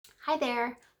Hi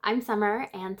there, I'm Summer,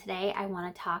 and today I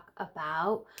want to talk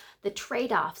about the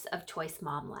trade-offs of choice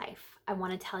mom life. I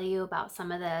want to tell you about some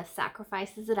of the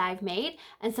sacrifices that I've made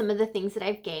and some of the things that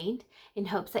I've gained in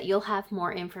hopes that you'll have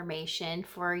more information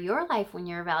for your life when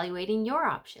you're evaluating your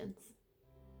options.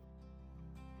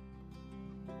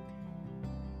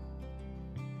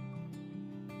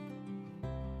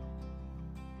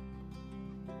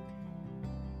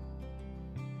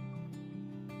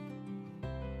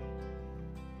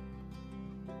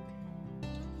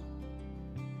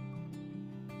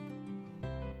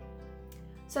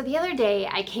 So the other day,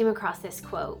 I came across this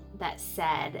quote that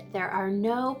said, "There are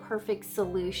no perfect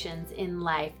solutions in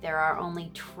life, there are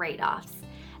only trade-offs."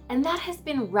 And that has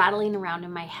been rattling around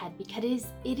in my head because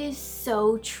it is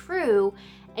so true.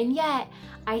 And yet,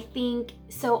 I think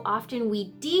so often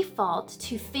we default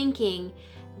to thinking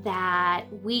that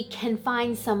we can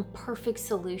find some perfect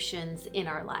solutions in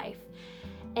our life.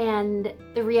 And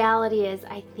the reality is,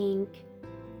 I think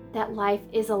that life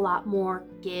is a lot more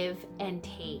give and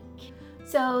take.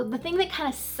 So the thing that kind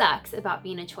of sucks about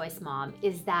being a choice mom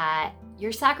is that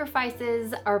your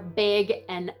sacrifices are big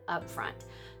and upfront.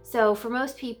 So for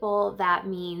most people, that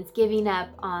means giving up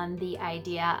on the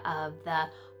idea of the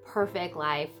perfect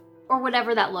life or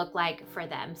whatever that looked like for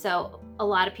them. So a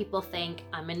lot of people think,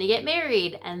 I'm going to get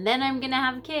married and then I'm going to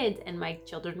have kids and my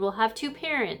children will have two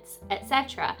parents,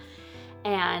 etc.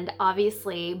 And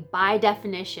obviously, by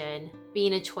definition,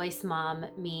 being a choice mom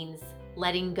means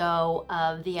letting go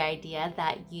of the idea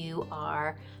that you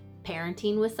are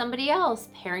parenting with somebody else,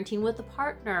 parenting with a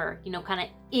partner, kind of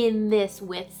in this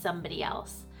with somebody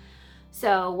else.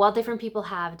 So while different people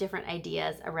have different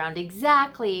ideas around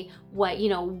exactly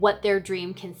what their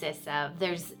dream consists of,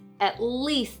 there's at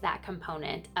least that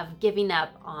component of giving up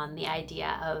on the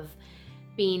idea of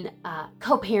being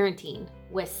co-parenting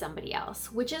with somebody else,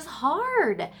 which is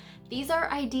hard. These are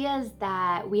ideas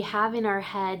that we have in our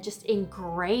head, just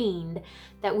ingrained,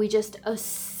 that we just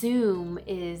assume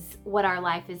is what our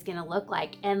life is going to look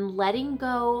like. And letting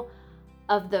go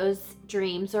of those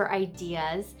dreams or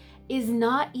ideas is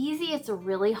not easy. It's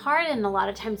really hard. And a lot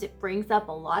of times it brings up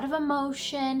a lot of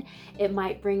emotion. It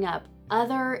might bring up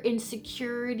other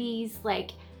insecurities,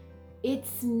 like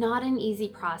it's not an easy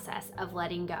process of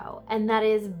letting go. And that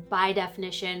is by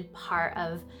definition part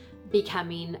of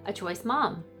becoming a choice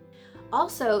mom.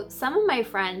 Also, some of my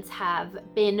friends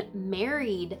have been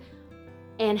married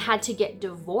and had to get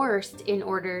divorced in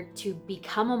order to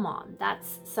become a mom.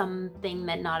 That's something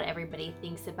that not everybody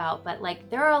thinks about, but like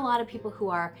there are a lot of people who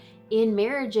are in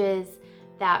marriages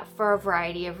that for a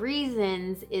variety of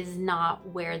reasons is not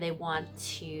where they want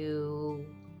to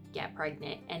get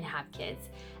pregnant and have kids.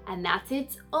 And that's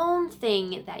its own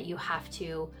thing that you have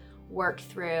to work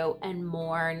through and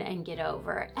mourn and get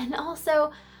over. And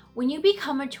also, when you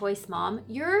become a choice mom,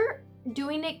 you're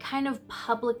doing it kind of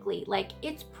publicly. Like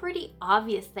it's pretty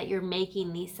obvious that you're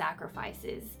making these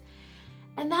sacrifices.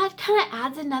 And that kind of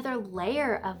adds another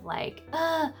layer of like,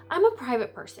 I'm a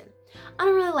private person. I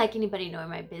don't really like anybody knowing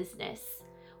my business,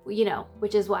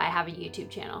 which is why I have a YouTube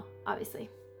channel, obviously.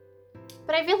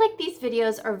 But I feel like these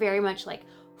videos are very much like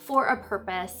for a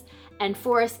purpose and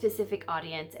for a specific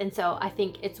audience. And so I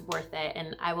think it's worth it.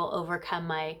 And I will overcome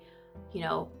my,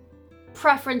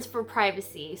 preference for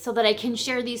privacy so that I can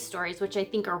share these stories, which I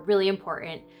think are really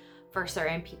important for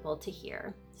certain people to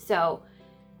hear. So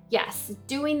yes,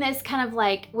 doing this kind of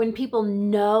like when people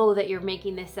know that you're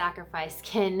making this sacrifice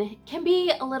can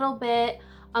be a little bit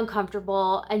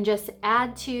uncomfortable and just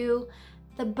add to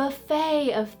the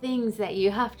buffet of things that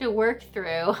you have to work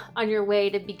through on your way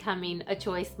to becoming a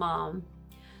choice mom.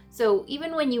 So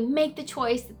even when you make the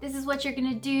choice that this is what you're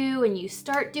gonna do and you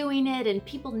start doing it and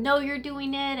people know you're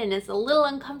doing it and it's a little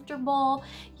uncomfortable,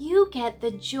 you get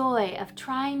the joy of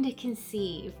trying to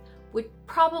conceive, which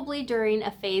probably during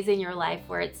a phase in your life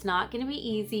where it's not gonna be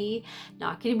easy,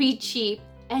 not gonna be cheap,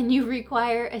 and you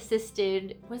require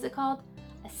assisted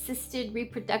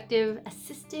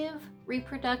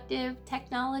reproductive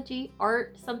technology,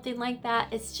 art, something like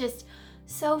that. It's just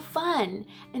so fun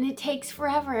and it takes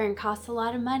forever and costs a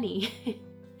lot of money.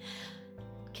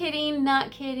 Kidding,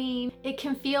 not kidding. It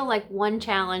can feel like one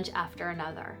challenge after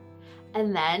another.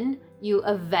 And then you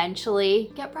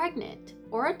eventually get pregnant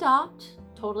or adopt,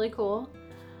 totally cool.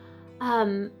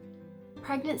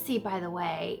 Pregnancy, by the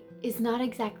way, is not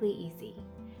exactly easy.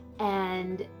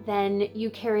 And then you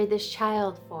carry this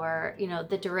child for,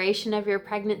 the duration of your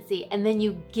pregnancy, and then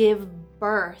you give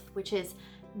birth, which is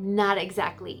not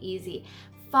exactly easy,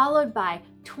 followed by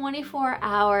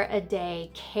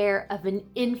 24-hour-a-day care of an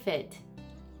infant.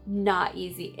 Not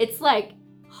easy. It's like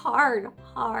hard.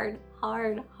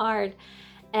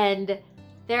 And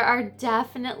There are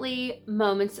definitely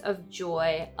moments of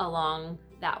joy along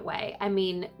that way. I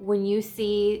mean, when you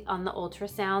see on the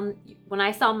ultrasound, when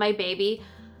I saw my baby,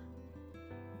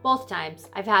 both times,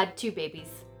 I've had 2 babies,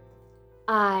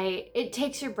 it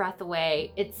takes your breath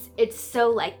away. It's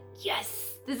so like,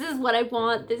 yes, this is what I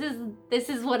want. This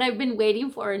is what I've been waiting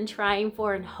for and trying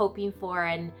for and hoping for.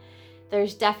 And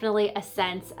there's definitely a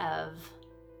sense of,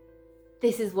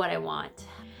 this is what I want.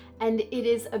 And it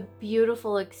is a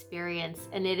beautiful experience,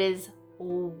 and it is a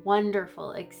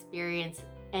wonderful experience,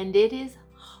 and it is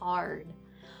hard.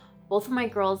 Both of my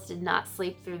girls did not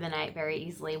sleep through the night very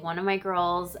easily. One of my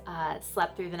girls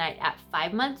slept through the night at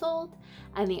 5 months old,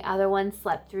 and the other one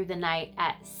slept through the night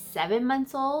at 7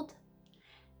 months old.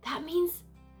 That means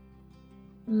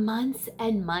months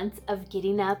and months of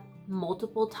getting up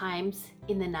multiple times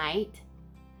in the night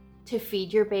to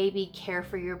feed your baby, care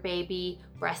for your baby,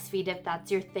 breastfeed if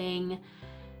that's your thing.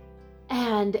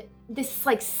 And this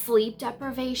like sleep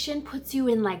deprivation puts you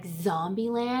in like zombie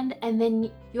land, and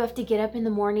then you have to get up in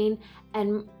the morning,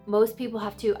 and most people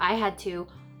I had to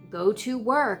go to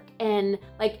work and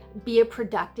like be a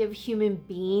productive human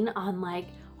being on like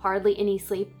hardly any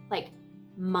sleep, like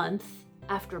month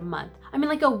after month. I mean,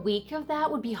 like a week of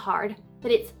that would be hard,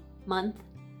 but it's month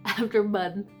after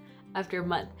month after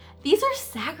month. These are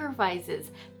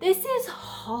sacrifices. This is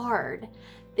hard.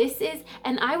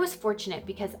 And I was fortunate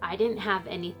because I didn't have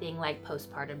anything like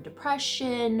postpartum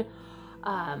depression,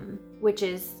 which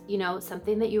is, you know,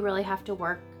 something that you really have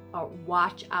to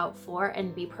watch out for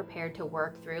and be prepared to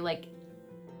work through. Like,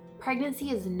 pregnancy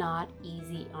is not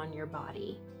easy on your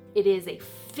body. It is a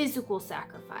physical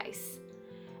sacrifice.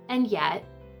 And yet,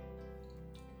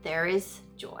 there is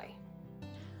joy.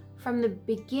 From the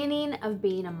beginning of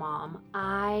being a mom,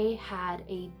 I had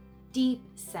a deep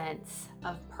sense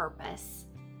of purpose.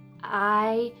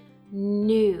 I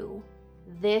knew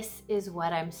this is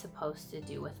what I'm supposed to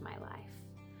do with my life.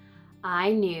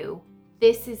 I knew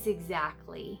this is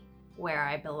exactly where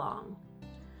I belong.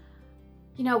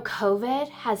 You know, COVID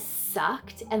has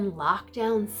sucked and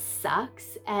lockdown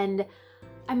sucks. And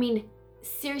I mean,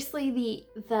 seriously,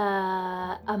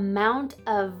 the amount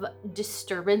of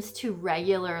disturbance to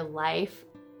regular life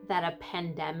that a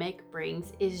pandemic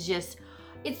brings is just,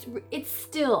 it's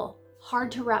still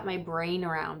hard to wrap my brain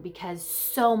around, because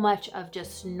so much of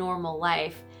just normal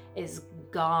life is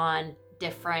gone,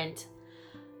 different,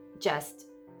 just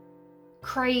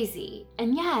crazy.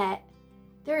 And yet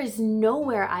there is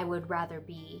nowhere I would rather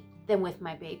be than with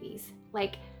my babies.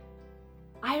 Like,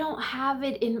 I don't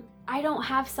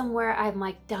have somewhere I'm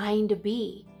like dying to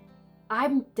be.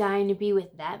 I'm dying to be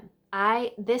with them.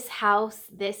 This house,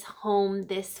 this home,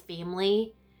 this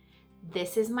family,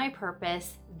 this is my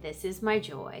purpose. This is my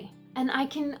joy. And I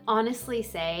can honestly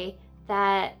say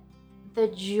that the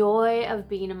joy of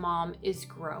being a mom is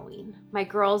growing. My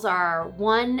girls are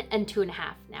 1 and 2.5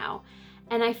 now.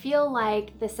 And I feel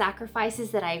like the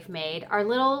sacrifices that I've made are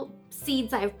little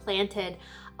seeds I've planted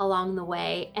along the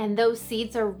way, and those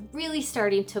seeds are really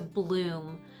starting to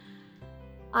bloom.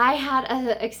 I had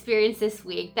an experience this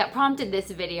week that prompted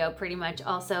this video pretty much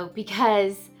also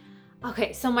because,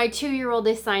 okay, so my 2-year-old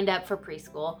is signed up for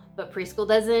preschool, but preschool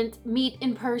doesn't meet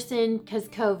in person because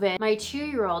COVID. My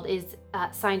 2-year-old is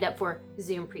signed up for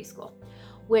Zoom preschool,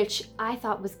 which I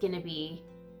thought was gonna be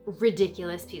a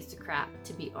ridiculous piece of crap,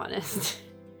 to be honest.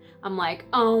 I'm like,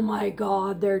 oh my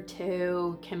God, they're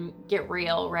 2, can get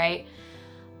real, right?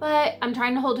 But I'm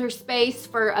trying to hold her space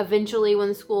for eventually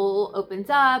when school opens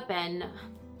up, and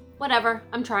whatever,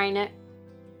 I'm trying it.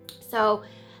 So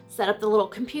set up the little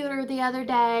computer the other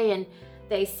day, and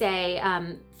they say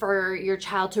for your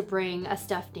child to bring a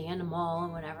stuffed animal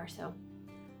and whatever. So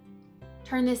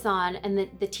turn this on, and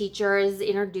the teacher is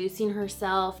introducing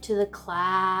herself to the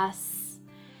class,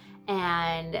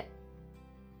 and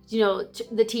you know,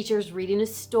 the teacher's reading a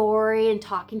story and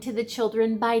talking to the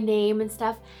children by name and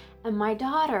stuff. And my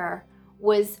daughter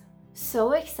was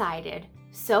so excited,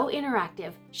 so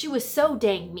interactive. She was so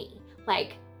dang me.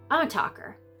 Like, I'm a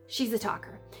talker. She's a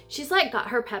talker. She's like got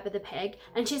her Peppa the Pig,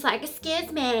 and she's like,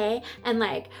 excuse me, and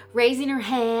like raising her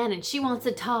hand, and she wants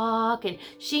to talk, and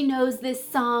she knows this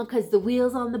song because the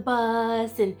wheel's on the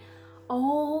bus. And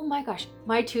oh my gosh,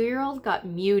 my 2-year-old got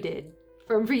muted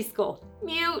from preschool.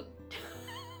 Mute.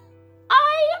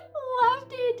 I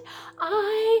loved it.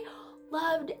 I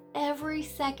loved every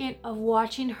second of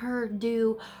watching her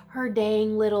do her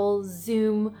dang little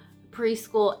Zoom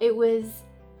preschool.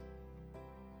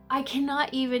 I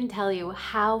cannot even tell you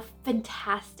how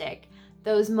fantastic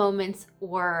those moments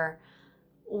were,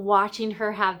 watching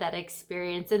her have that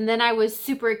experience. And then I was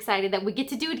super excited that we get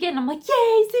to do it again. I'm like,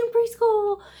 yay, Zoom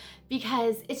preschool.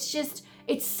 because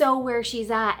it's so where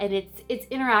she's at, and it's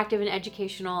interactive and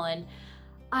educational, and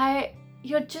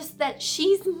just that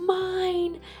she's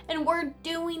mine and we're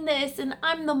doing this and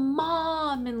I'm the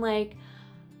mom, and like,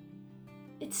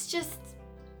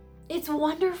 it's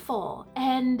wonderful.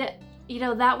 And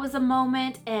that was a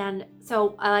moment. And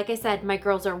so, like I said, my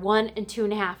girls are 1 and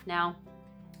 2.5 now,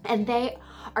 and they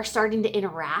are starting to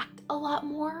interact a lot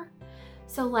more.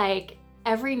 So like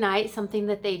every night, something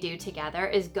that they do together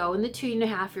is go in the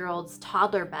 2.5-year-old's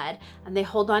toddler bed, and they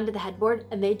hold on to the headboard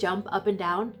and they jump up and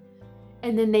down,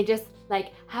 and then they just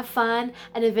like have fun,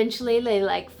 and eventually they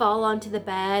like fall onto the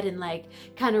bed and like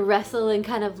kind of wrestle and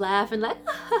kind of laugh and like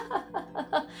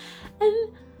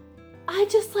and I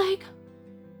just like,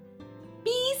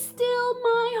 be still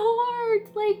my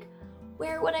heart. Like,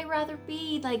 where would I rather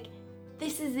be? Like,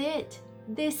 this is it.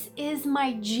 This is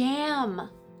my jam.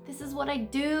 This is what I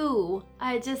do.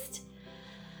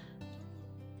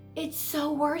 It's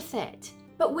so worth it.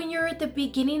 But when you're at the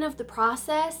beginning of the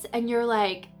process and you're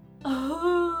like,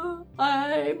 oh,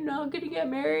 I'm not gonna get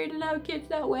married and have kids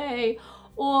that way,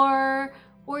 or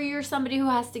you're somebody who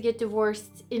has to get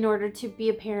divorced in order to be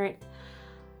a parent,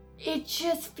 it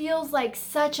just feels like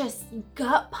such a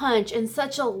gut punch and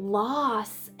such a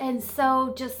loss, and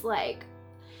so just like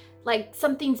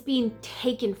something's being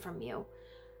taken from you.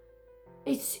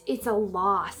 It's a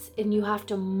loss, and you have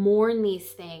to mourn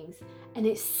these things, and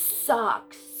it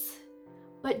sucks,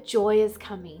 but joy is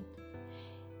coming.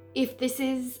 If this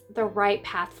is the right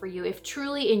path for you, if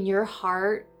truly in your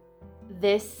heart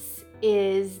this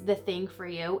is the thing for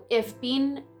you, if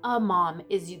being a mom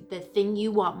is the thing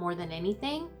you want more than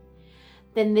anything,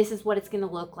 then this is what it's going to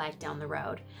look like down the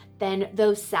road. Then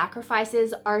those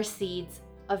sacrifices are seeds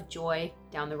of joy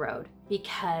down the road,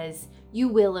 because you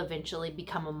will eventually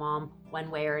become a mom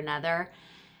one way or another,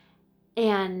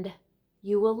 and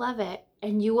you will love it,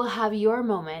 and you will have your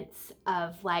moments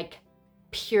of like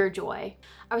pure joy.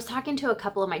 I was talking to a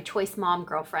couple of my choice mom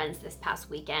girlfriends this past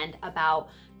weekend about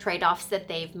trade-offs that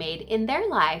they've made in their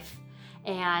life,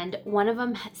 and one of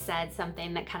them said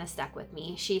something that kind of stuck with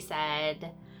me. She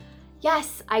said,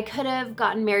 yes, I could have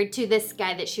gotten married to this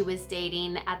guy that she was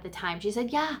dating at the time. She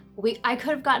said, yeah, I could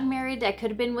have gotten married. I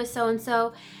could have been with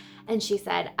so-and-so. And she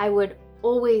said, I would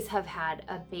always have had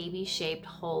a baby-shaped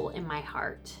hole in my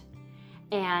heart.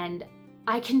 And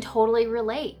I can totally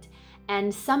relate.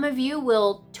 And some of you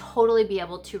will totally be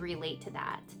able to relate to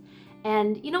that.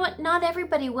 And you know what? Not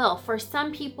everybody will. For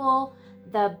some people,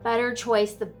 the better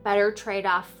choice, the better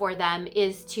trade-off for them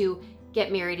is to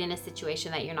get married in a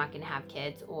situation that you're not going to have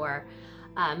kids, or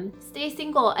stay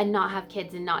single and not have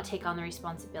kids and not take on the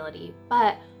responsibility.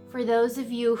 But for those of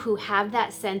you who have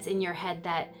that sense in your head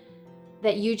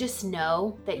that you just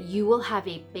know that you will have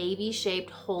a baby-shaped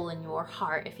hole in your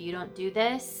heart if you don't do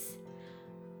this,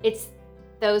 it's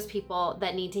those people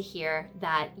that need to hear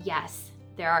that, yes,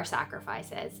 there are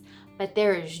sacrifices, but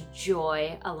there is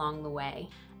joy along the way.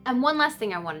 And one last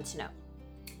thing I wanted to know.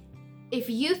 If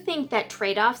you think that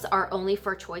trade-offs are only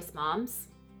for choice moms,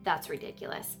 that's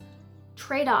ridiculous.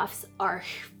 Trade-offs are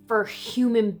for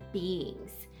human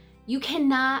beings. You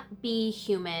cannot be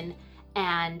human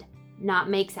and not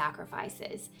make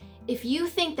sacrifices. If you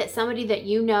think that somebody that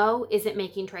you know isn't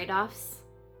making trade-offs,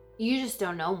 you just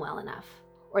don't know them well enough,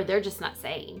 or they're just not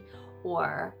saying,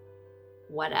 or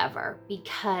whatever,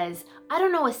 because I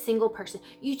don't know a single person.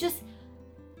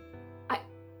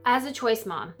 As a choice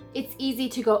mom, it's easy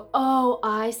to go, oh,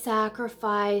 I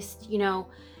sacrificed,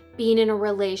 being in a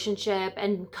relationship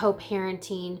and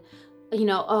co-parenting,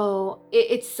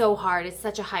 it's so hard. It's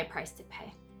such a high price to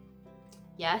pay.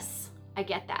 Yes, I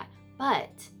get that.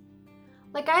 But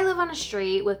like, I live on a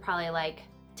street with probably like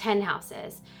 10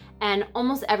 houses, and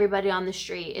almost everybody on the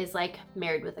street is like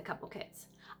married with a couple kids.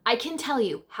 I can tell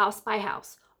you house by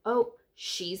house, oh,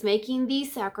 she's making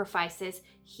these sacrifices,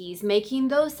 he's making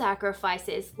those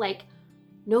sacrifices. Like,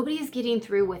 nobody's getting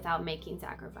through without making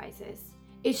sacrifices.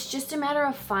 It's just a matter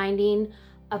of finding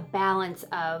a balance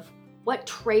of what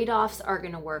trade-offs are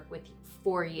going to work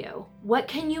for you. What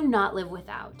can you not live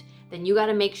without? Then you got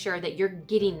to make sure that you're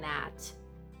getting that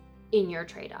in your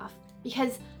trade-off,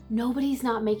 because nobody's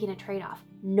not making a trade-off.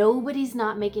 Nobody's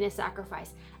not making a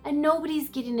sacrifice, and nobody's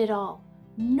getting it all.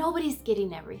 Nobody's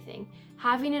getting everything.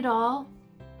 Having it all?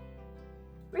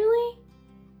 Really?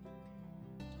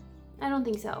 I don't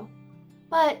think so.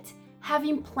 But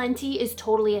having plenty is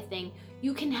totally a thing.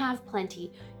 You can have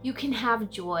plenty, you can have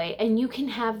joy, and you can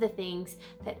have the things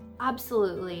that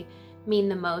absolutely mean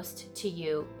the most to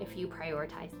you if you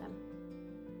prioritize them.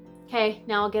 Okay,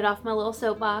 now I'll get off my little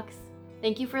soapbox.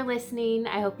 Thank you for listening.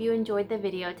 I hope you enjoyed the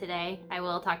video today. I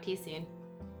will talk to you soon.